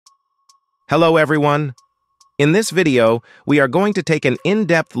Hello everyone! In this video, we are going to take an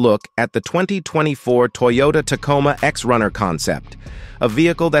in-depth look at the 2024 Toyota Tacoma X-Runner concept, a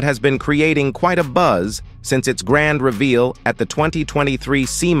vehicle that has been creating quite a buzz since its grand reveal at the 2023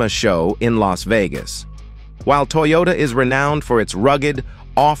 SEMA show in Las Vegas. While Toyota is renowned for its rugged,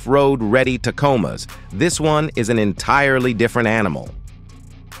 off-road-ready Tacomas, this one is an entirely different animal.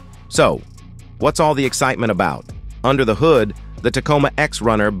 So, what's all the excitement about? Under the hood, the Tacoma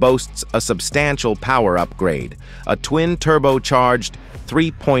X-Runner boasts a substantial power upgrade, a twin-turbocharged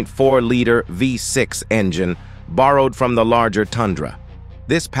 3.4-liter V6 engine borrowed from the larger Tundra.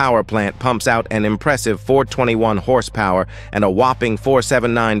 This power plant pumps out an impressive 421 horsepower and a whopping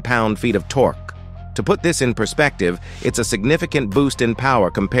 479 pound-feet of torque. To put this in perspective, it's a significant boost in power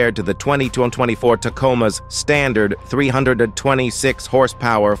compared to the 2024 Tacoma's standard 326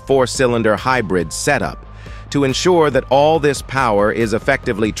 horsepower four-cylinder hybrid setup. To ensure that all this power is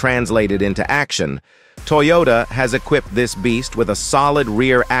effectively translated into action, Toyota has equipped this beast with a solid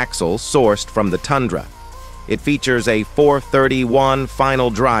rear axle sourced from the Tundra. It features a 4:31 final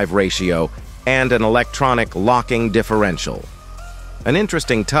drive ratio and an electronic locking differential. An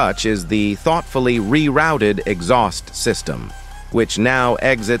interesting touch is the thoughtfully rerouted exhaust system, which now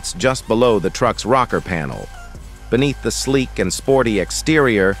exits just below the truck's rocker panel. Beneath the sleek and sporty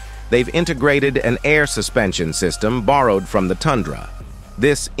exterior, they've integrated an air suspension system borrowed from the Tundra.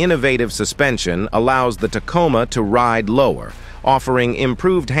 This innovative suspension allows the Tacoma to ride lower, offering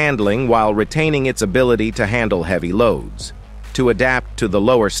improved handling while retaining its ability to handle heavy loads. To adapt to the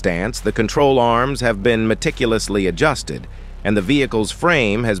lower stance, the control arms have been meticulously adjusted, and the vehicle's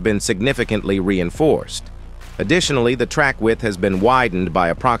frame has been significantly reinforced. Additionally, the track width has been widened by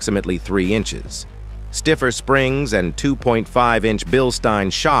approximately 3 inches. Stiffer springs and 2.5-inch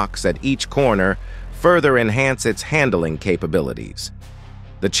Bilstein shocks at each corner further enhance its handling capabilities.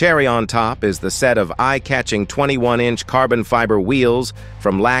 The cherry on top is the set of eye-catching 21-inch carbon fiber wheels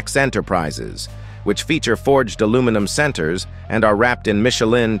from Lax Enterprises, which feature forged aluminum centers and are wrapped in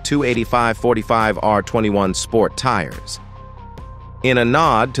Michelin 285/45R21 sport tires. In a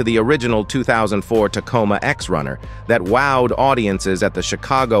nod to the original 2004 Tacoma X-Runner that wowed audiences at the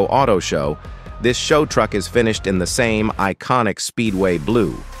Chicago Auto Show, this show truck is finished in the same iconic Speedway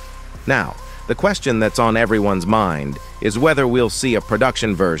blue. Now, the question that's on everyone's mind is whether we'll see a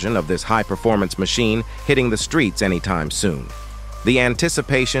production version of this high-performance machine hitting the streets anytime soon. The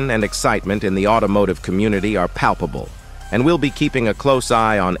anticipation and excitement in the automotive community are palpable, and we'll be keeping a close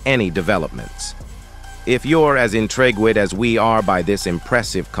eye on any developments. If you're as intrigued as we are by this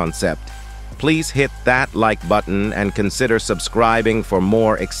impressive concept, please hit that like button and consider subscribing for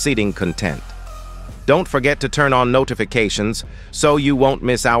more exciting content. Don't forget to turn on notifications so you won't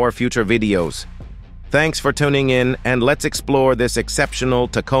miss our future videos. Thanks for tuning in, and let's explore this exceptional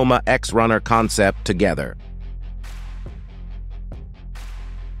Tacoma X-Runner concept together.